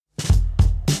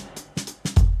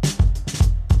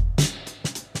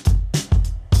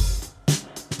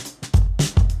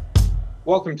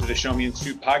Welcome to the Show Me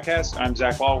Institute podcast. I'm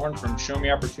Zach Ballhorn from Show Me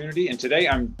Opportunity, and today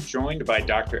I'm joined by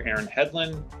Dr. Aaron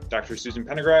Hedlund, Dr. Susan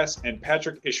Pendergrass, and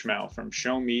Patrick Ishmael from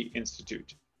Show Me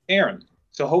Institute. Aaron,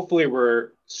 so hopefully we're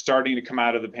starting to come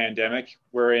out of the pandemic.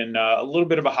 We're in a little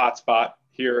bit of a hot spot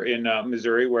here in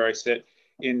Missouri, where I sit.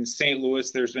 In St.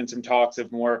 Louis, there's been some talks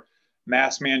of more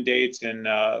mask mandates and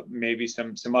maybe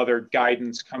some other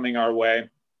guidance coming our way.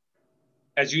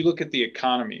 As you look at the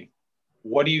economy,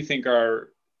 what do you think our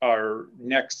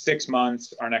next 6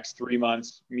 months, our next 3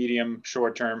 months, medium,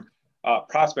 short term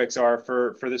prospects are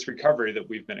for this recovery that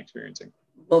we've been experiencing?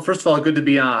 Well, first of all, good to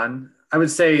be on. I would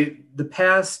say the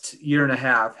past year and a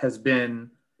half has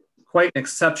been quite an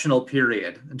exceptional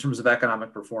period in terms of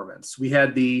economic performance. We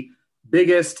had the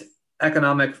biggest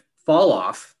economic fall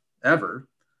off ever,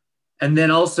 and then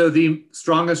also the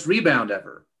strongest rebound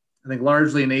ever. I think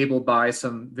largely enabled by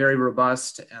some very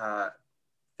robust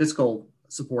fiscal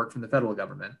support from the federal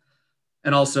government,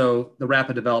 and also the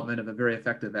rapid development of a very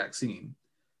effective vaccine.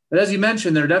 But as you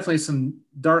mentioned, there are definitely some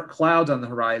dark clouds on the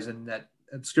horizon that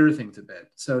obscure things a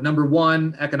bit. So number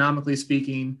one, economically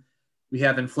speaking, we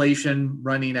have inflation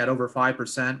running at over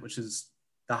 5%, which is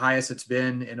the highest it's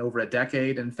been in over a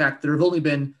decade. In fact, there have only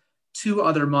been 2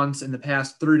 other months in the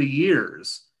past 30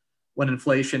 years when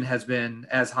inflation has been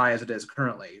as high as it is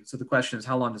currently. So the question is,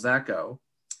 how long does that go?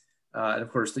 And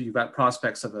of course, you've got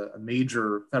prospects of a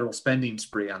major federal spending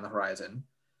spree on the horizon.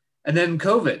 And then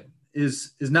COVID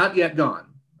is not yet gone.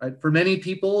 Right? For many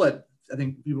people, I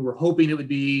think people were hoping it would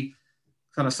be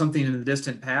kind of something in the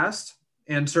distant past.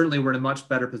 And certainly we're in a much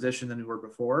better position than we were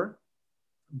before.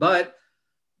 But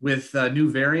with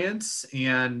new variants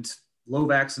and low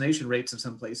vaccination rates in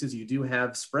some places, you do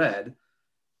have spread.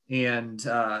 And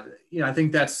I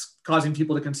think that's causing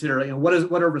people to consider,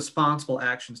 what are responsible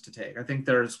actions to take. I think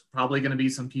there's probably going to be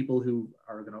some people who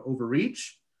are going to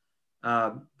overreach,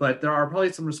 but there are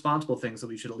probably some responsible things that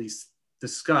we should at least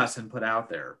discuss and put out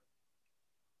there.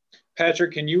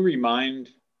 Patrick, can you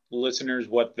remind listeners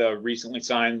what the recently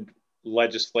signed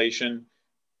legislation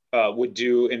would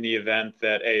do in the event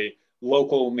that a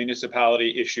local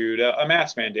municipality issued a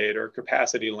mask mandate or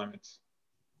capacity limits?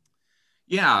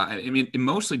 Yeah, I mean, it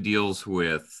mostly deals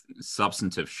with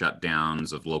substantive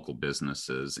shutdowns of local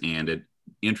businesses, and it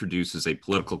introduces a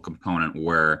political component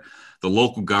where the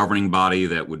local governing body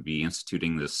that would be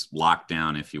instituting this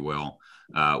lockdown, if you will,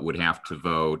 would have to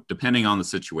vote, depending on the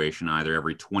situation, either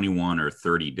every 21 or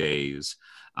 30 days.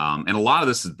 And a lot of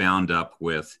this is bound up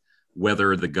with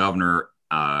whether the governor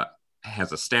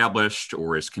has established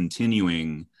or is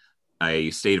continuing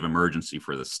a state of emergency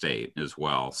for the state as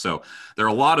well. So there are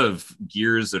a lot of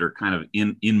gears that are kind of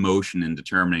in motion in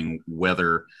determining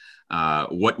whether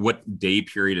what day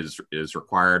period is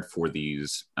required for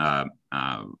these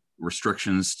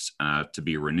restrictions to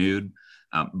be renewed.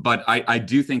 But I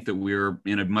do think that we're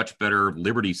in a much better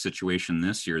liberty situation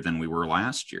this year than we were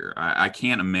last year. I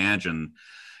can't imagine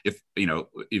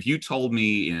if you told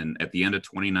me at the end of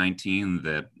 2019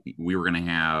 that we were going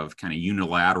to have kind of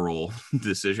unilateral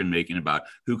decision making about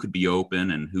who could be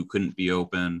open and who couldn't be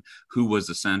open, who was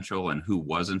essential and who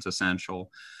wasn't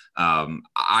essential,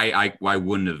 I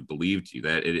wouldn't have believed you.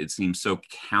 That it seems so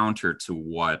counter to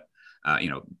what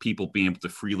people being able to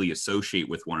freely associate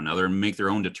with one another and make their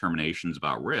own determinations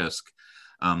about risk.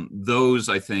 Those,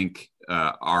 I think,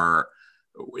 are.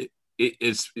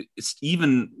 It's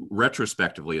even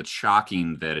retrospectively, it's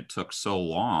shocking that it took so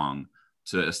long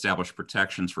to establish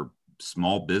protections for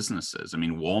small businesses. I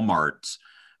mean, the Walmarts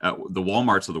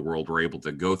of the world were able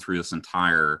to go through this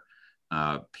entire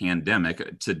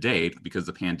pandemic to date, because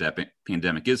the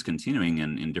pandemic is continuing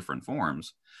in different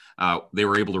forms. They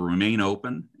were able to remain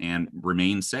open and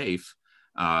remain safe,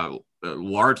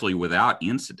 largely without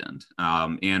incident.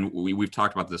 And we've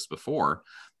talked about this before.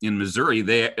 In Missouri,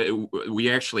 we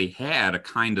actually had a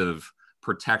kind of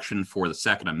protection for the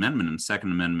Second Amendment and Second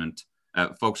Amendment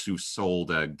folks who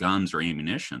sold guns or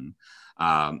ammunition,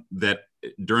 that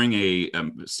during a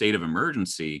state of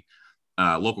emergency,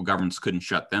 local governments couldn't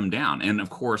shut them down. And of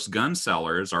course, gun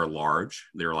sellers are large.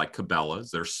 They're like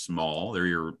Cabela's. They're small. They're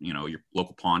your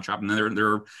local pawn shop, and then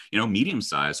they're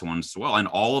medium-sized ones as well. And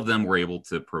all of them were able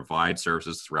to provide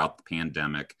services throughout the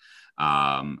pandemic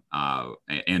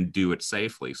and do it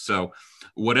safely. So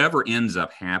whatever ends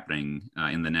up happening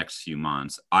in the next few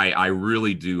months, I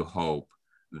really do hope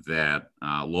that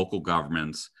local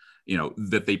governments,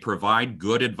 that they provide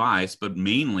good advice, but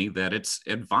mainly that it's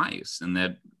advice, and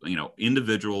that,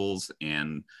 individuals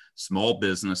and small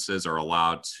businesses are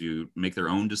allowed to make their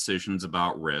own decisions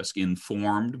about risk,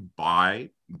 informed by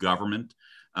government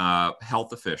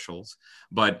health officials.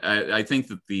 But I think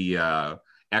that the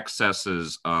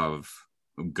excesses of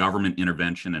government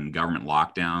intervention and government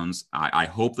lockdowns. I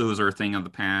hope those are a thing of the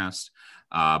past.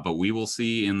 But we will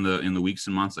see in the weeks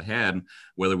and months ahead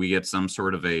whether we get some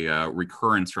sort of a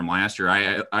recurrence from last year.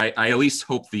 I at least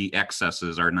hope the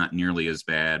excesses are not nearly as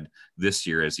bad this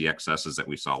year as the excesses that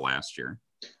we saw last year.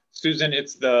 Susan,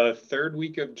 it's the third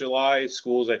week of July.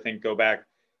 Schools, I think, go back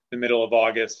the middle of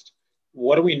August.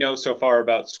 What do we know so far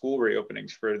about school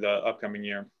reopenings for the upcoming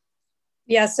year?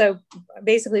 Yeah, so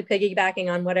basically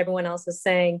piggybacking on what everyone else is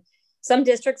saying, some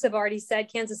districts have already said,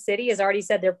 Kansas City has already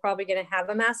said they're probably going to have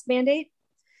a mask mandate.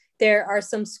 There are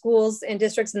some schools and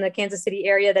districts in the Kansas City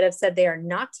area that have said they are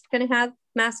not going to have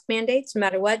mask mandates, no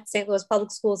matter what. St. Louis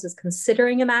Public Schools is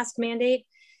considering a mask mandate.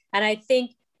 And I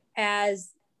think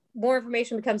as more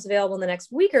information becomes available in the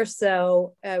next week or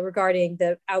so regarding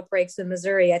the outbreaks in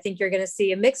Missouri, I think you're going to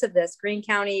see a mix of this. Greene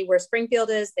County, where Springfield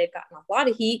is, they've gotten a lot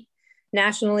of heat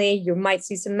nationally. You might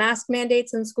see some mask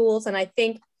mandates in schools. And I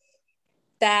think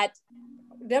that,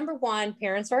 number one,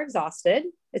 parents are exhausted.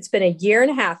 It's been a year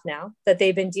and a half now that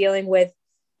they've been dealing with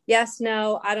yes,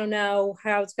 no, I don't know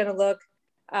how it's going to look.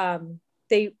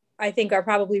 They, I think, are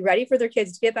probably ready for their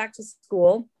kids to get back to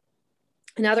school.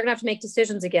 And now they're going to have to make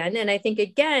decisions again. And I think,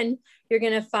 again, you're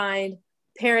going to find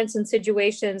parents in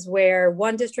situations where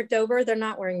one district over, they're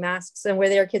not wearing masks, and where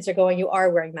their kids are going, you are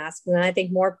wearing masks. And I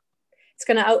think it's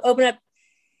going to open up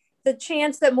the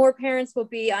chance that more parents will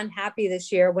be unhappy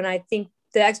this year, when I think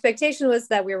the expectation was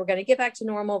that we were going to get back to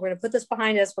normal. We're going to put this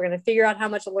behind us. We're going to figure out how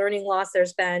much learning loss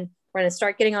there's been. We're going to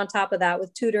start getting on top of that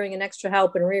with tutoring and extra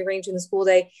help and rearranging the school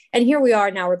day. And here we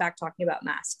are now, we're back talking about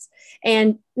masks.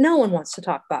 And no one wants to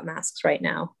talk about masks right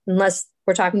now, unless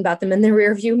we're talking about them in the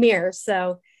rear view mirror.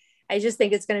 So I just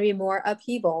think it's going to be more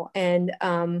upheaval, and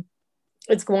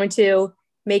it's going to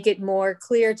make it more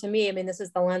clear to me. I mean, this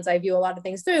is the lens I view a lot of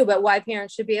things through, but why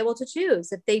parents should be able to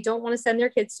choose. If they don't want to send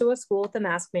their kids to a school with a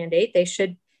mask mandate, they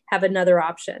should have another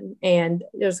option. And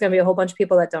there's going to be a whole bunch of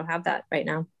people that don't have that right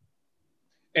now.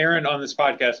 Aaron, on this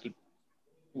podcast,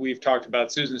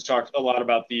 Susan's talked a lot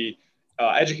about the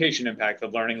education impact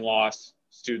of learning loss,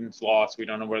 students lost, we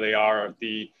don't know where they are,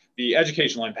 the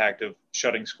educational impact of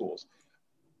shutting schools.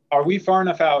 Are we far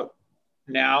enough out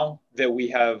now that we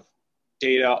have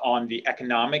data on the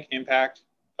economic impact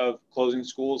of closing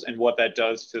schools and what that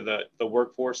does to the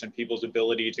workforce and people's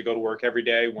ability to go to work every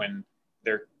day when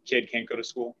their kid can't go to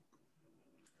school?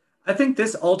 I think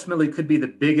this ultimately could be the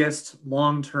biggest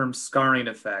long-term scarring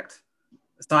effect,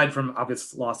 aside from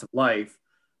obvious loss of life,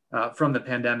 from the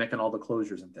pandemic and all the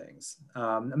closures and things.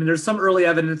 I mean, there's some early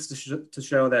evidence to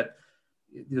show that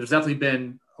there's definitely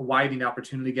been a widening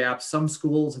opportunity gap. Some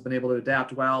schools have been able to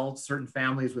adapt well. Certain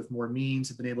families with more means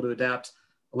have been able to adapt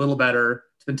a little better.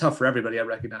 It's been tough for everybody, I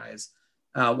recognize,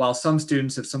 while some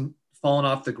students have fallen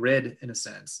off the grid in a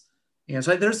sense. And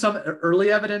so there's some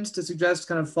early evidence to suggest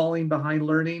kind of falling behind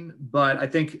learning, but I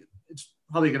think it's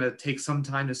probably going to take some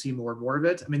time to see more and more of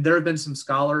it. I mean, there have been some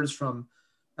scholars from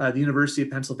the University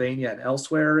of Pennsylvania and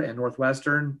elsewhere, and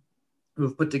Northwestern, who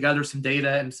have put together some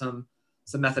data and some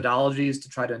methodologies to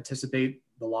try to anticipate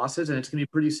the losses, and it's going to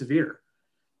be pretty severe.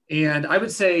 And I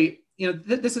would say,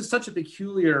 this is such a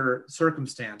peculiar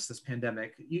circumstance, this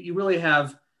pandemic. You really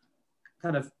have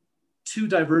kind of two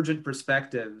divergent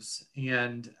perspectives.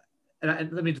 And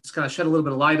let me just kind of shed a little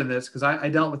bit of light on this, because I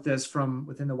dealt with this from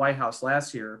within the White House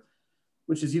last year,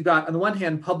 which is you've got, on the one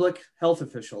hand, public health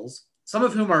officials, some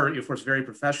of whom are, of course, very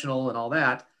professional and all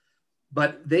that,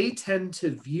 but they tend to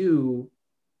view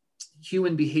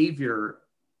human behavior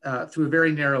through a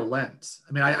very narrow lens.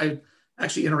 I mean, I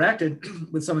actually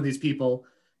interacted with some of these people,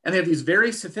 and they have these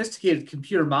very sophisticated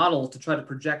computer models to try to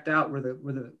project out where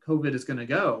the COVID is going to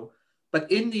go.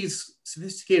 But in these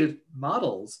sophisticated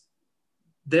models,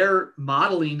 their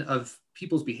modeling of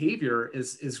people's behavior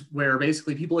is where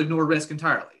basically people ignore risk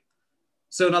entirely.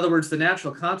 So in other words, the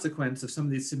natural consequence of some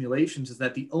of these simulations is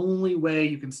that the only way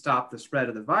you can stop the spread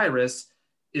of the virus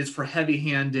is for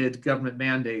heavy-handed government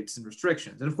mandates and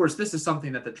restrictions. And of course, this is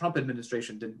something that the Trump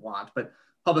administration didn't want, but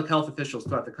public health officials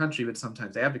throughout the country would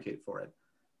sometimes advocate for it.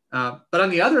 But on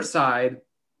the other side,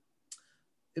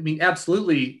 I mean,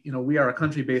 absolutely, we are a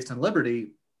country based on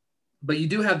liberty, but you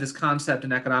do have this concept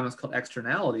in economics called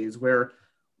externalities, where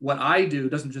what I do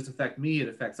doesn't just affect me, it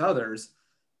affects others.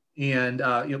 And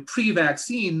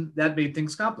pre-vaccine, that made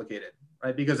things complicated,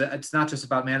 right? Because it's not just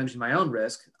about managing my own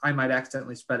risk. I might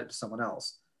accidentally spread it to someone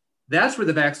else. That's where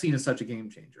the vaccine is such a game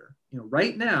changer.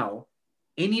 Right now,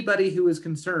 anybody who is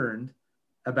concerned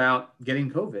about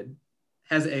getting COVID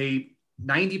has a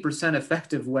 90%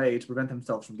 effective way to prevent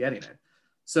themselves from getting it.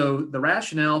 So the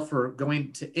rationale for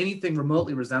going to anything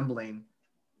remotely resembling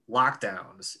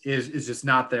lockdowns is just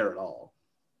not there at all.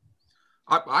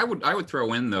 I would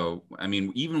throw in though. I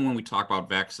mean, even when we talk about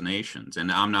vaccinations,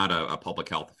 and I'm not a public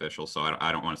health official, so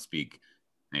I don't want to speak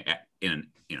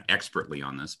expertly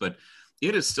on this, but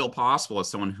it is still possible as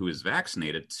someone who is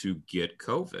vaccinated to get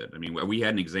COVID. I mean, we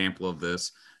had an example of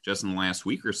this just in the last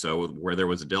week or so, where there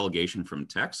was a delegation from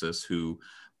Texas who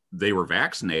they were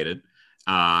vaccinated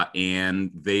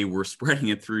and they were spreading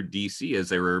it through DC as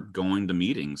they were going to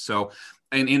meetings. So,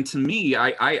 and to me,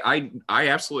 I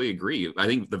absolutely agree. I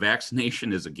think the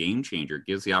vaccination is a game changer. It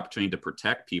gives the opportunity to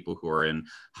protect people who are in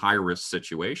high risk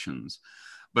situations.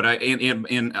 But I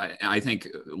think,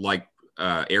 like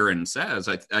Aaron says,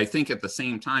 I think at the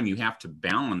same time you have to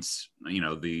balance,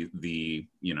 the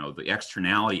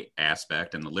externality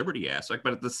aspect and the liberty aspect.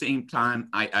 But at the same time,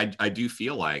 I do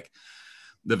feel like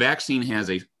the vaccine has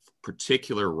a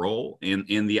particular role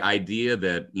in the idea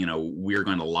that we're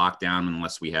going to lock down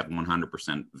unless we have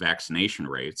 100% vaccination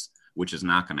rates, which is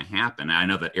not going to happen. And I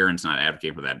know that Aaron's not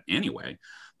advocating for that anyway.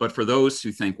 But for those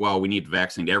who think, well, we need to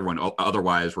vaccinate everyone,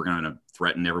 otherwise we're going to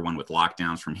threaten everyone with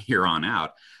lockdowns from here on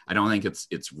out, I don't think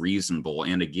it's reasonable.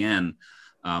 And again,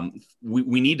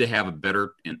 we need to have a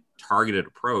better and targeted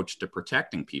approach to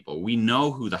protecting people. We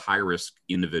know who the high-risk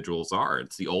individuals are.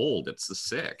 It's the old, it's the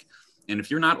sick. And if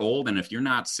you're not old and if you're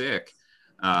not sick,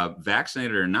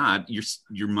 vaccinated or not,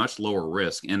 you're much lower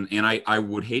risk. And I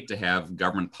would hate to have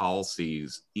government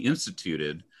policies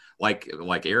instituted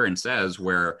like Aaron says,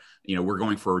 where we're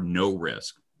going for no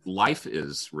risk. Life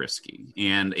is risky,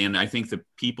 and I think that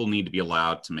people need to be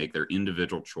allowed to make their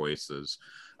individual choices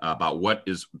about what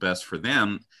is best for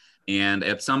them. And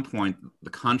at some point,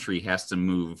 the country has to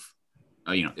move.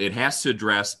 It has to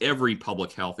address every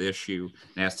public health issue.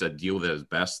 It has to deal with it as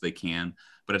best they can.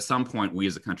 But at some point, we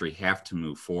as a country have to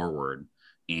move forward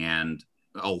and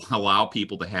allow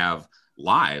people to have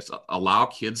lives, allow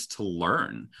kids to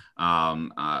learn,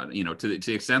 to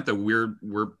the extent that we're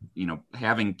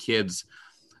having kids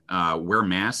wear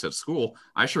masks at school.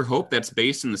 I sure hope that's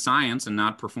based in the science and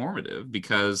not performative,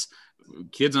 because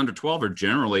kids under 12 are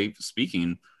generally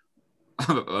speaking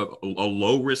a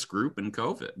low risk group in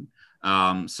COVID.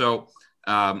 I'm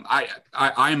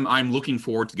looking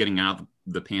forward to getting out of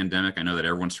the pandemic. I know that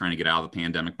everyone's trying to get out of the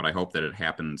pandemic, but I hope that it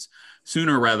happens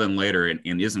sooner rather than later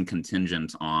and isn't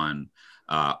contingent on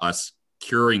us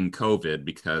curing COVID,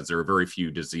 because there are very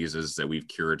few diseases that we've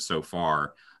cured so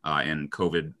far, and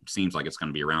COVID seems like it's going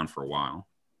to be around for a while.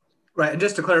 Right, and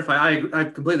just to clarify, I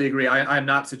completely agree. I'm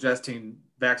not suggesting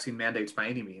vaccine mandates by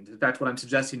any means. In fact, what I'm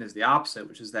suggesting is the opposite,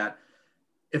 which is that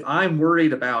if I'm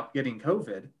worried about getting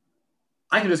COVID,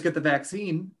 I can just get the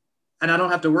vaccine and I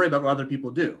don't have to worry about what other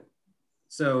people do.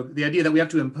 So the idea that we have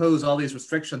to impose all these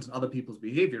restrictions on other people's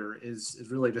behavior is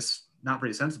really just not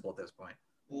very sensible at this point.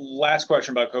 Last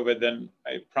question about COVID, then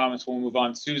I promise we'll move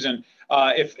on. Susan,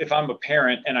 if I'm a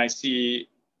parent and I see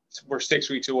we're 6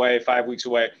 weeks away, 5 weeks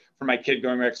away from my kid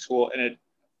going back to school, and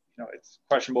it's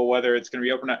questionable whether it's going to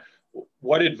be open or not,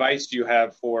 what advice do you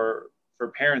have for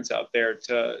parents out there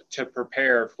to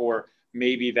prepare for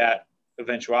maybe that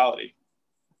eventuality?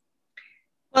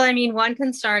 Well, I mean, one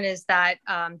concern is that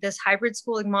this hybrid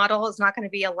schooling model is not going to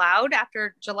be allowed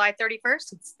after July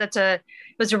 31st. It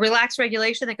was a relaxed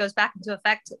regulation that goes back into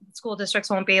effect. School districts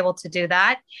won't be able to do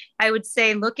that. I would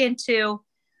say look into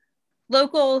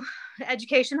local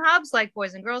education hubs like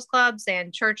Boys and Girls Clubs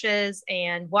and churches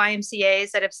and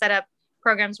YMCAs that have set up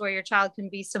programs where your child can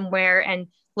be somewhere, and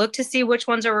look to see which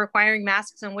ones are requiring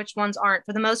masks and which ones aren't.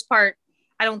 For the most part,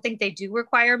 I don't think they do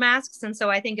require masks. And so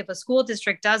I think if a school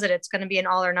district does it, it's going to be an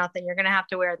all or nothing. You're going to have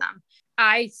to wear them.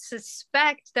 I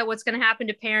suspect that what's going to happen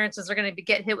to parents is they're going to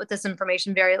get hit with this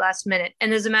information very last minute.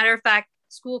 And as a matter of fact,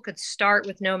 school could start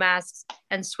with no masks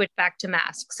and switch back to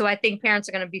masks. So I think parents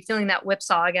are going to be feeling that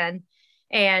whipsaw again.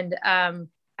 And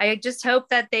I just hope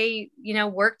that they,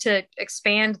 work to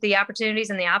expand the opportunities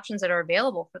and the options that are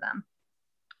available for them.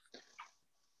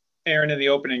 Aaron, in the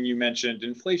opening, you mentioned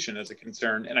inflation as a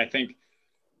concern. And I think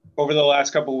over the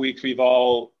last couple of weeks, we've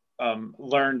all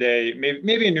learned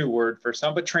maybe a new word for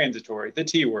some, but transitory, the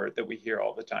T word that we hear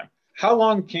all the time. How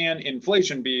long can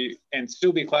inflation be and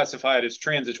still be classified as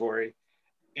transitory?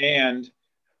 And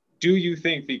do you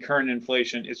think the current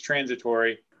inflation is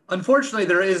transitory? Unfortunately,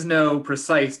 there is no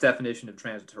precise definition of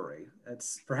transitory.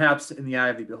 It's perhaps in the eye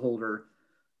of the beholder.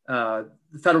 The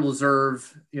Federal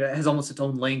Reserve has almost its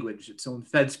own language, its own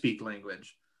Fed speak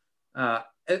language.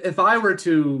 If I were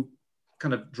to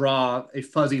kind of draw a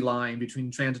fuzzy line between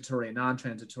transitory and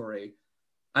non-transitory,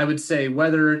 I would say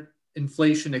whether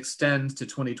inflation extends to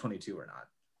 2022 or not.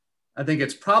 I think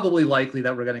it's probably likely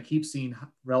that we're going to keep seeing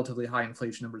relatively high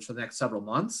inflation numbers for the next several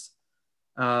months.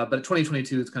 But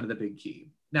 2022 is kind of the big key.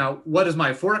 Now, what is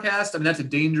my forecast? I mean, that's a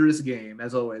dangerous game,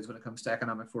 as always, when it comes to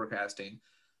economic forecasting.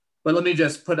 But let me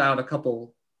just put out a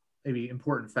couple maybe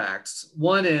important facts.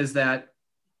 One is that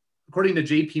according to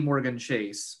JP Morgan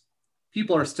Chase,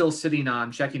 people are still sitting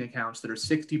on checking accounts that are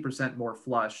 60% more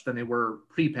flush than they were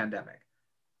pre-pandemic.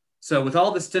 So with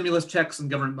all the stimulus checks and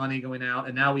government money going out,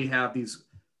 and now we have these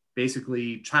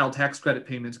basically child tax credit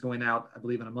payments going out, I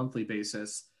believe on a monthly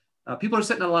basis, people are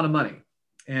sitting on a lot of money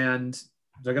and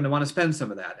they're going to want to spend some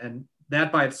of that. And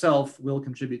that by itself will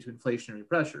contribute to inflationary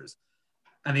pressures.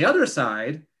 On the other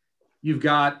side, you've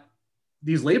got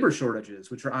these labor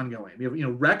shortages, which are ongoing. We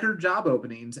have, record job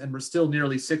openings, and we're still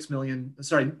nearly 7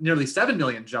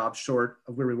 million jobs short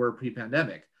of where we were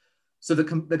pre-pandemic. So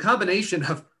the combination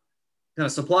of kind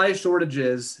of supply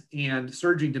shortages and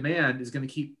surging demand is going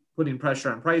to keep putting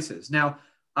pressure on prices. Now,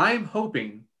 I'm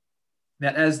hoping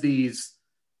that as these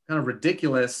kind of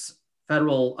ridiculous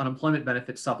federal unemployment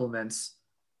benefit supplements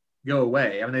go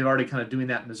away, I mean, they've already kind of doing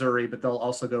that in Missouri, but they'll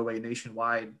also go away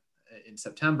nationwide in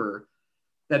September,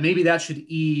 that maybe that should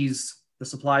ease the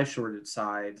supply shortage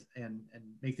side and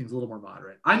make things a little more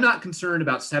moderate. I'm not concerned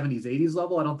about 70s, 80s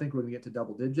level. I don't think we're going to get to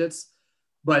double digits,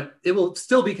 but it will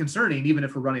still be concerning even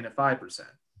if we're running at 5%.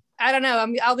 I don't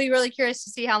know. I'll be really curious to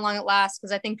see how long it lasts,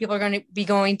 because I think people are going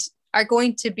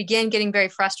to begin getting very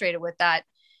frustrated with that.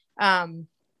 I know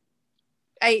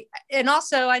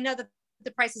that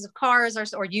the prices of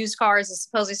cars or used cars is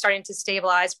supposedly starting to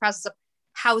stabilize. Prices of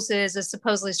houses is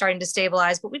supposedly starting to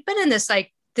stabilize, but we've been in this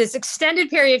extended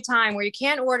period of time where you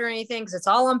can't order anything because it's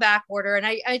all on back order. And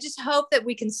I just hope that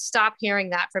we can stop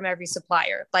hearing that from every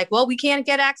supplier. Like, well, we can't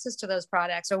get access to those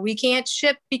products, or we can't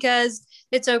ship because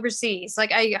it's overseas.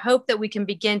 Like, I hope that we can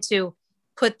begin to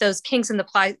put those kinks in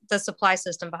the supply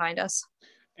system behind us.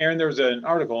 Aaron, there was an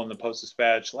article in the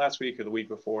Post-Dispatch last week or the week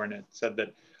before, and it said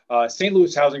that St.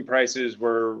 Louis housing prices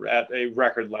were at a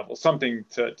record level, something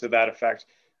to that effect.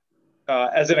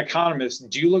 As an economist,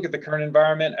 do you look at the current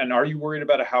environment, and are you worried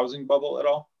about a housing bubble at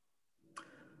all?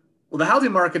 Well, the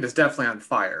housing market is definitely on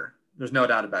fire. There's no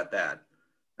doubt about that.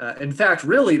 In fact,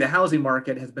 really, the housing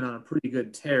market has been on a pretty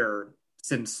good tear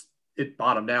since it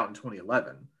bottomed out in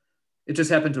 2011. It just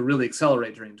happened to really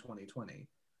accelerate during 2020.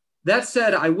 That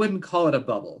said, I wouldn't call it a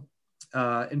bubble.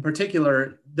 In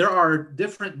particular, there are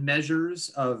different measures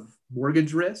of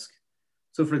mortgage risk.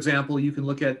 So, for example, you can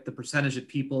look at the percentage of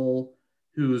people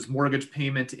whose mortgage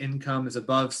payment to income is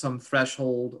above some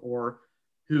threshold, or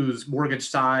whose mortgage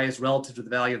size relative to the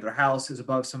value of their house is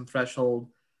above some threshold.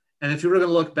 And if you were going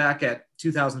to look back at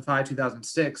 2005,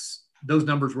 2006, those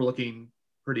numbers were looking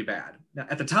pretty bad. Now,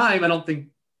 at the time, I don't think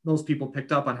most people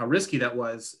picked up on how risky that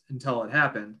was until it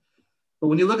happened. But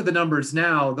when you look at the numbers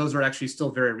now, those are actually still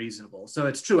very reasonable. So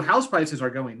it's true, house prices are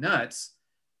going nuts,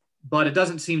 but it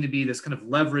doesn't seem to be this kind of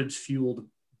leverage fueled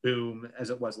boom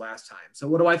as it was last time. So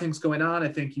what do I think is going on? I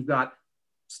think you've got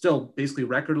still basically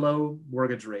record low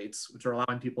mortgage rates, which are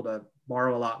allowing people to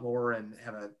borrow a lot more and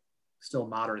have a still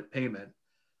moderate payment.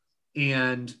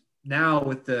 And now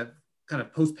with the kind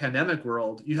of post-pandemic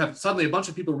world, you have suddenly a bunch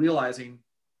of people realizing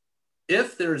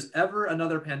if there's ever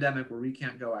another pandemic where we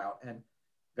can't go out, and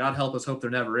God help us, hope there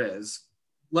never is,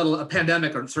 let alone a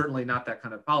pandemic, or certainly not that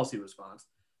kind of policy response.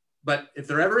 But if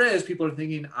there ever is, people are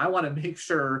thinking, I want to make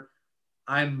sure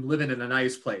I'm living in a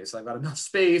nice place. I've got enough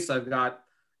space. I've got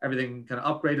everything kind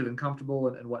of upgraded and comfortable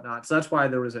and whatnot. So that's why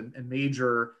there was a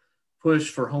major push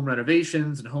for home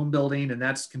renovations and home building, and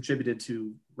that's contributed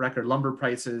to record lumber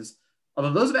prices.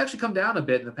 Although those have actually come down a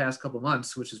bit in the past couple of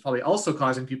months, which is probably also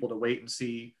causing people to wait and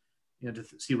see, to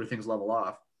see where things level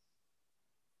off.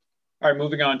 All right,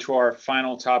 moving on to our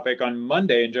final topic. On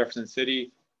Monday in Jefferson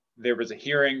City, there was a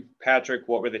hearing. Patrick,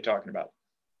 what were they talking about?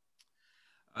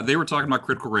 They were talking about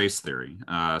critical race theory.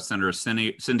 Senator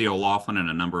Cindy O'Laughlin and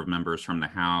a number of members from the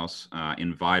House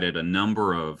invited a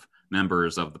number of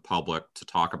members of the public to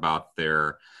talk about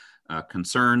their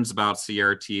concerns about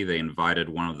CRT. They invited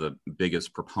one of the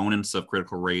biggest proponents of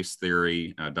critical race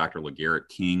theory, Dr. LaGarrette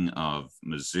King of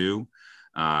Mizzou,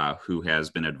 who has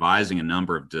been advising a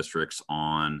number of districts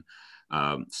on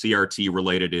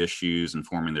CRT-related issues,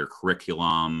 informing their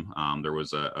curriculum. There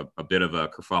was a bit of a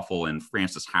kerfuffle in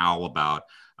Francis Howell about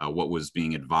what was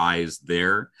being advised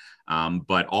there.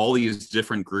 But all these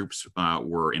different groups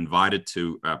were invited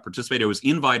to participate. It was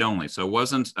invite only, so it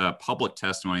wasn't public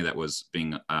testimony that was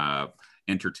being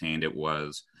entertained. It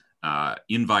was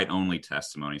invite-only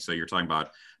testimony. So you're talking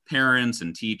about parents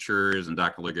and teachers and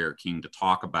Dr. LaGarrette King to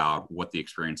talk about what the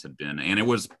experience had been. And it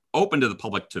was open to the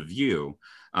public to view.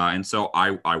 And so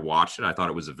I watched it. I thought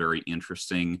it was a very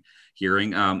interesting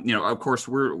hearing. Of course,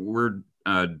 we're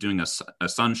doing a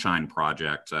sunshine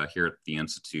project here at the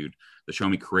Institute, the Show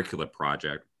Me Curricula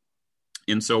project.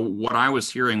 And so what I was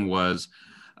hearing was,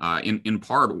 in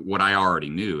part, what I already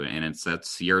knew, and it's that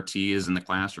CRT is in the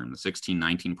classroom. The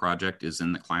 1619 project is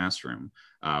in the classroom.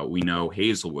 We know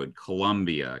Hazelwood,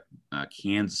 Columbia,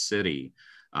 Kansas City,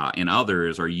 and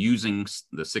others are using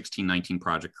the 1619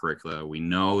 project curricula. We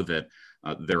know that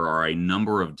there are a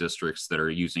number of districts that are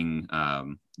using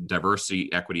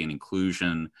diversity, equity, and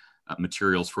inclusion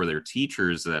materials for their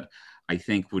teachers that I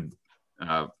think would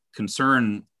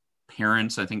concern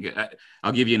parents. I think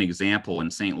I'll give you an example.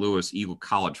 In St. Louis, Eagle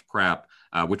College Prep,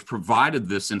 which provided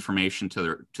this information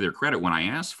to their credit when I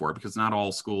asked for it, because not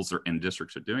all schools and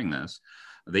districts are doing this.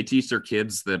 They teach their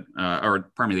kids that,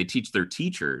 they teach their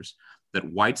teachers that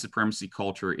white supremacy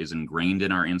culture is ingrained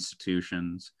in our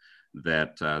institutions,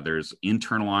 that there's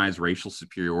internalized racial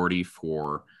superiority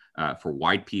for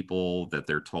white people, that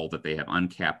they're told that they have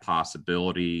uncapped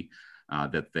possibility,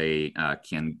 that they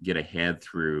can get ahead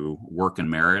through work and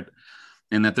merit,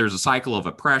 and that there's a cycle of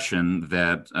oppression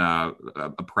that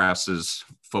oppresses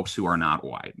folks who are not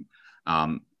white.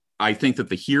 I think that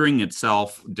the hearing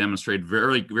itself demonstrated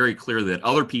very, very clearly that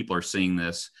other people are seeing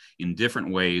this in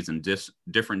different ways in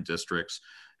different districts.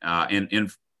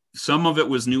 And some of it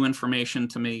was new information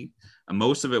to me.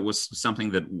 Most of it was something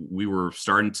that we were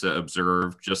starting to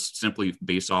observe just simply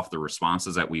based off the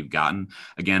responses that we've gotten.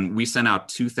 Again, we sent out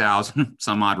 2,000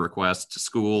 some odd requests to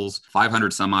schools,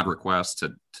 500 some odd requests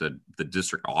to the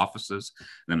district offices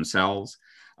themselves.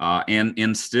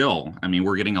 And still, I mean,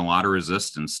 we're getting a lot of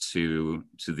resistance to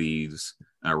these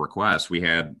requests. We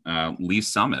had Lee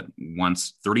Summit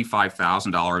wants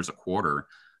 $35,000 a quarter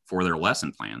for their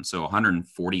lesson plan, so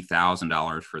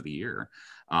 $140,000 for the year.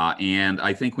 And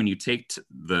I think when you take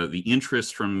the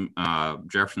interest from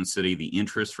Jefferson City, the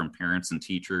interest from parents and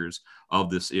teachers of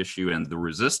this issue, and the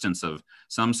resistance of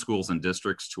some schools and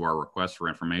districts to our request for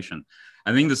information,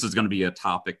 I think this is going to be a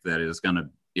topic that is going to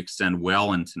extend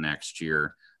well into next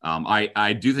year.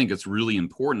 I do think it's really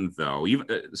important, though.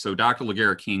 So Dr.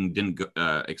 LaGarrett King didn't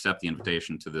accept the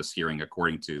invitation to this hearing,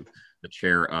 according to the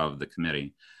chair of the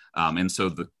committee. And so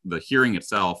the hearing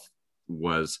itself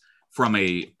was, from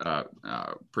a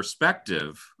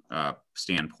perspective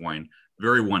standpoint,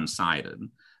 very one-sided.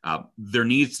 There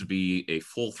needs to be a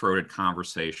full-throated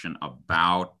conversation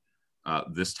about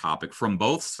this topic from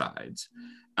both sides,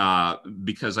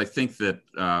 because I think that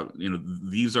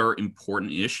these are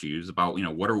important issues about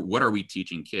what are we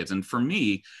teaching kids. And for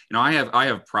me, I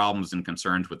have problems and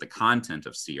concerns with the content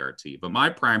of CRT, but my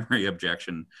primary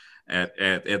objection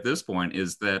at this point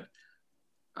is that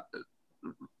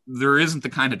there isn't the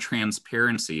kind of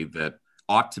transparency that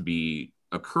ought to be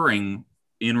occurring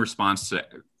in response to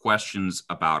questions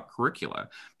about curricula.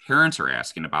 Parents are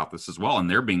asking about this as well, and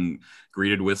they're being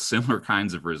greeted with similar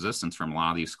kinds of resistance from a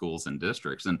lot of these schools and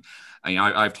districts. And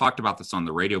I've talked about this on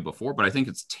the radio before, but I think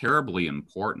it's terribly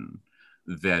important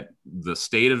that the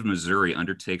state of Missouri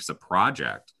undertakes a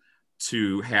project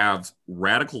to have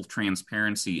radical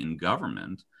transparency in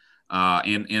government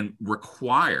and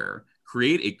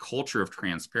create a culture of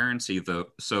transparency,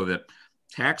 so that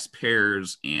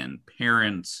taxpayers and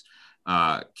parents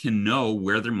can know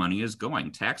where their money is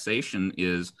going. Taxation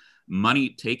is money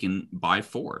taken by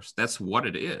force. That's what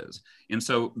it is. And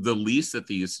so the least that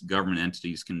these government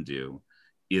entities can do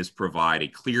is provide a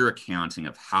clear accounting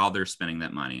of how they're spending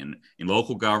that money. And in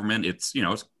local government, it's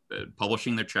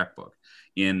publishing their checkbook.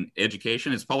 In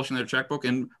education, it's publishing their checkbook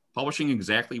and publishing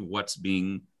exactly what's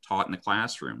being taught in the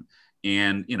classroom.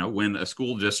 And, when a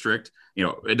school district,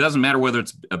 it doesn't matter whether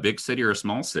it's a big city or a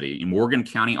small city. In Morgan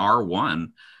County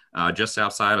R1, just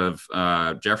outside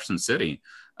of Jefferson City,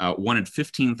 wanted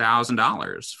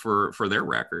 $15,000 for their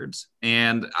records.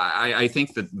 And I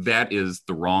think that is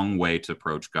the wrong way to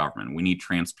approach government. We need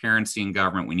transparency in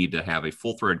government. We need to have a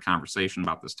full-threaded conversation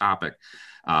about this topic.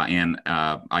 And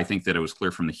I think that it was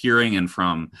clear from the hearing and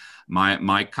from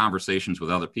my conversations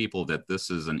with other people that this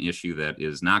is an issue that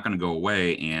is not going to go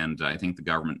away. And I think the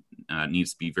government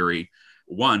needs to be very,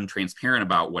 one, transparent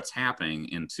about what's happening,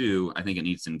 and two, I think it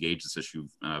needs to engage this issue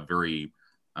very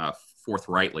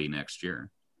forthrightly next year.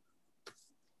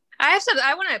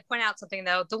 I want to point out something,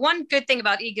 though. The one good thing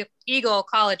about Eagle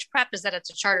College Prep is that it's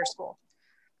a charter school.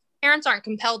 Parents aren't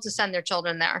compelled to send their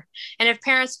children there. And if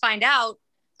parents find out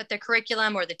that the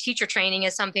curriculum or the teacher training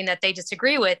is something that they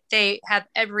disagree with, they have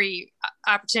every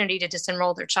opportunity to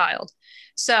disenroll their child.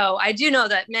 So I do know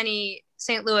that many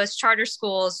St. Louis charter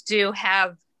schools do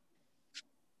have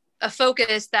a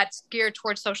focus that's geared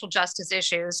towards social justice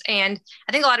issues. And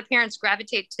I think a lot of parents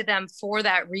gravitate to them for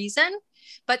that reason.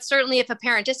 But certainly if a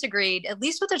parent disagreed, at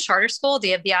least with a charter school, they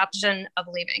have the option of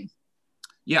leaving.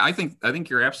 Yeah, I think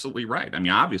you're absolutely right. I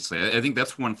mean, obviously, I think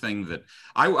that's one thing that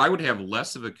I would have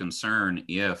less of a concern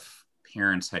if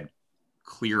parents had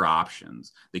clear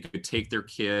options. They could take their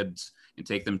kids and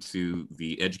take them to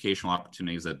the educational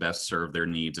opportunities that best serve their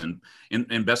needs and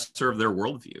best serve their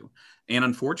worldview. And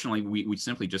unfortunately, we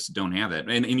simply just don't have that.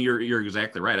 And you're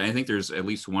exactly right. I think there's at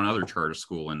least one other charter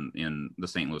school in the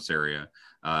St. Louis area.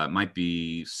 It might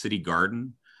be City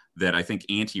Garden, that I think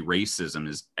anti-racism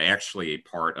is actually a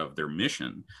part of their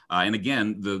mission. And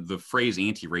again, the phrase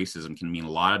anti-racism can mean a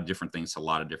lot of different things to a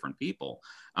lot of different people.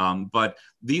 But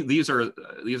these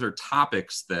are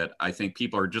topics that I think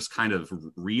people are just kind of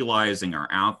realizing are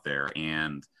out there.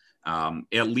 And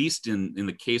at least in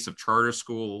the case of charter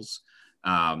schools,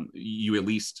 you at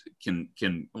least can,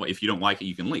 well, if you don't like it,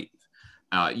 you can leave.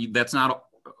 That's not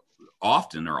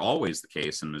often or always the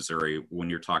case in Missouri when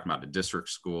you're talking about a district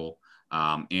school.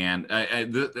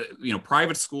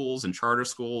 Private schools and charter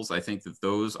schools, I think that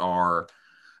those are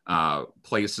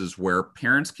places where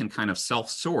parents can kind of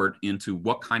self-sort into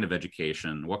what kind of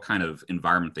education, what kind of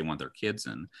environment they want their kids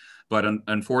in. But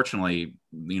unfortunately,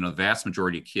 the vast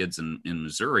majority of kids in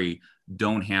Missouri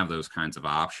don't have those kinds of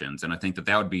options. And I think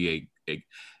that would be a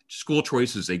school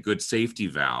choice is a good safety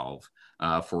valve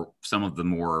for some of the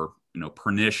more,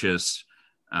 pernicious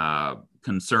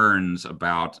concerns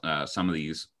about some of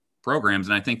these programs.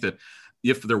 And I think that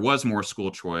if there was more school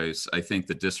choice, I think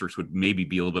the districts would maybe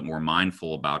be a little bit more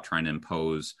mindful about trying to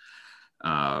impose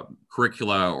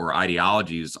curricula or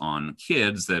ideologies on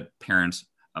kids that parents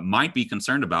might be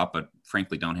concerned about, but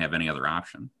frankly don't have any other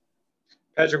option.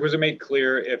 Patrick, was it made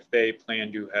clear if they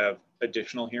plan to have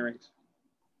additional hearings?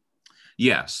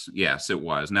 Yes, it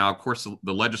was. Now, of course,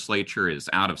 the legislature is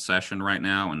out of session right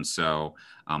now, and so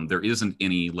there isn't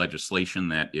any legislation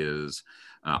that is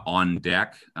on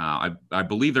deck. I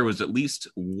believe there was at least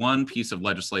one piece of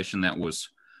legislation that was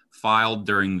filed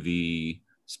during the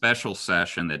special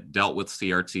session that dealt with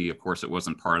CRT. Of course, it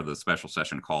wasn't part of the special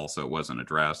session call, so it wasn't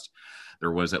addressed.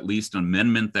 There was at least an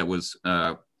amendment that was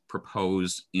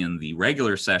proposed in the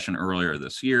regular session earlier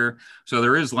this year. So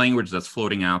there is language that's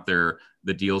floating out there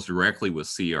that deals directly with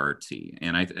CRT.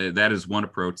 And that is one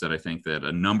approach that I think that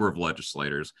a number of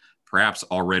legislators, perhaps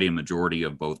already a majority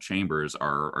of both chambers,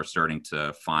 are starting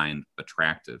to find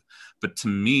attractive. But to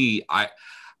me,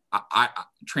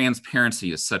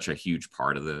 transparency is such a huge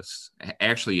part of this.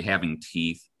 Actually having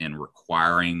teeth and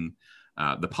requiring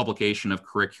the publication of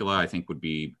curricula, I think would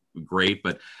be great.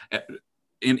 But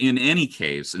in any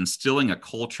case, instilling a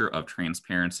culture of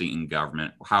transparency in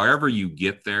government, however you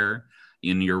get there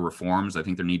in your reforms, I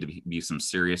think there need to be some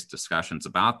serious discussions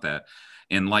about that.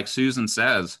 And like Susan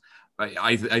says,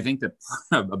 I think that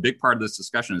a big part of this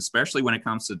discussion, especially when it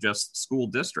comes to just school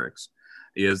districts,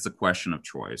 is the question of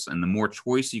choice. And the more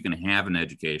choice you can have in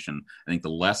education, I think the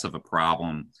less of a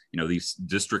problem, these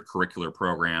district curricular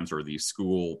programs or these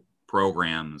school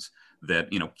programs that,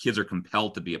 kids are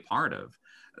compelled to be a part of.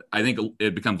 I think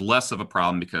it becomes less of a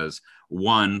problem because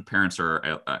one, parents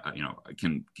are,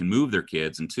 can move their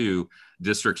kids, and two,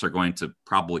 districts are going to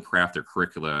probably craft their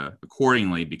curricula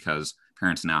accordingly because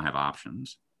parents now have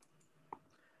options.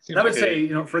 I would say,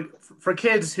 for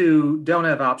kids who don't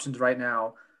have options right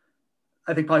now,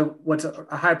 I think probably what's a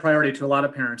high priority to a lot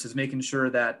of parents is making sure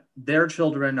that their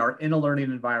children are in a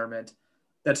learning environment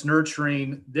that's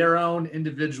nurturing their own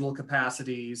individual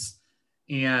capacities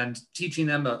and teaching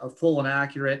them a full and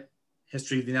accurate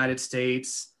history of the United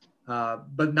States,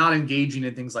 but not engaging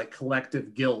in things like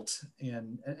collective guilt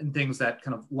and things that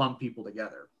kind of lump people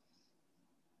together.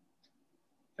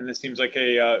 And this seems like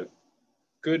a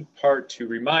good part to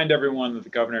remind everyone that the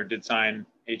governor did sign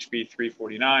HB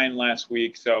 349 last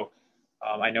week. So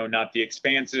I know not the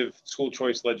expansive school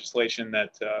choice legislation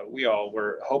that we all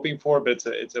were hoping for, but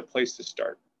it's a place to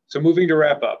start. So moving to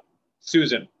wrap up,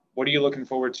 Susan, what are you looking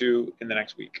forward to in the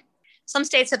next week? Some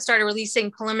states have started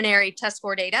releasing preliminary test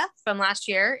score data from last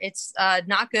year. It's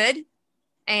not good.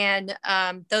 And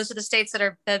those are the states that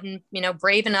have been,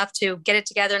 brave enough to get it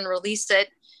together and release it.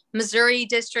 Missouri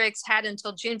districts had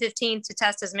until June 15th to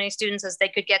test as many students as they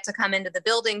could get to come into the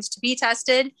buildings to be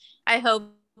tested. I hope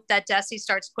that DESE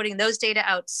starts putting those data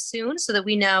out soon so that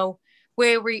we know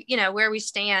where we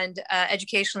stand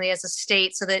educationally as a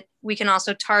state, so that we can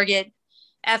also target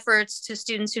efforts to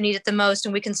students who need it the most,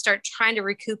 and we can start trying to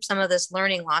recoup some of this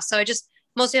learning loss. So I just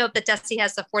mostly hope that DESE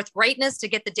has the forthrightness to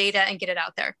get the data and get it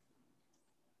out there.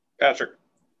 Patrick.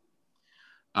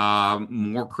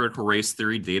 More critical race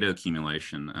theory data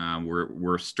accumulation.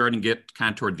 We're starting to get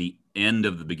kind of toward the end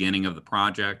of the beginning of the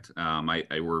project.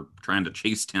 We're trying to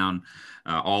chase down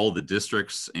all the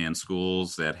districts and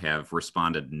schools that have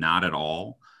responded not at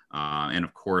all And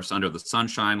of course, under the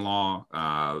Sunshine Law,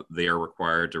 they are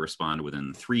required to respond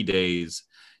within 3 days.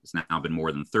 It's now been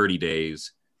more than 30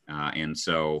 days. And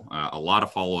so a lot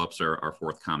of follow-ups are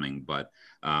forthcoming, but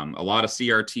a lot of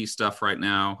CRT stuff right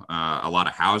now, a lot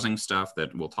of housing stuff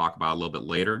that we'll talk about a little bit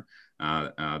later.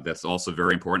 That's also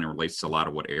very important. It relates to a lot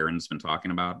of what Aaron's been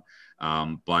talking about.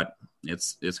 But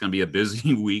it's going to be a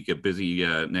busy week, a busy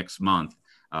next month.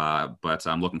 But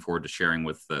I'm looking forward to sharing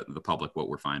with the public what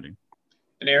we're finding.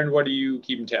 And Aaron, what are you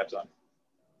keeping tabs on?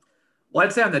 Well,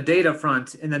 I'd say on the data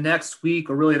front, in the next week,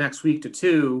 or really next week to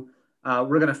two,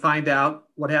 we're going to find out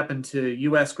what happened to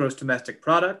U.S. gross domestic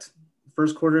product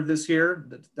first quarter of this year.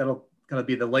 That'll kind of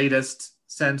be the latest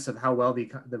sense of how well the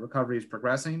recovery is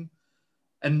progressing.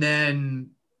 And then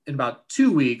in about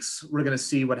 2 weeks, we're going to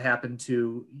see what happened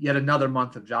to yet another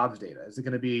month of jobs data. Is it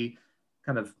going to be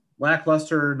kind of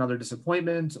lackluster, another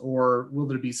disappointment, or will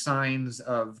there be signs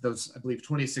of those, I believe,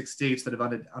 26 states that have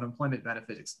unemployment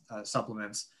benefit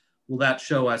supplements? Will that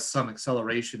show us some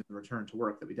acceleration in the return to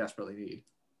work that we desperately need?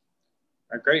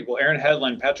 All right, great. Well, Aaron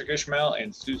Hedlund, Patrick Ishmael,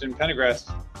 and Susan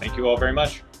Pendergrass, thank you all very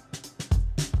much.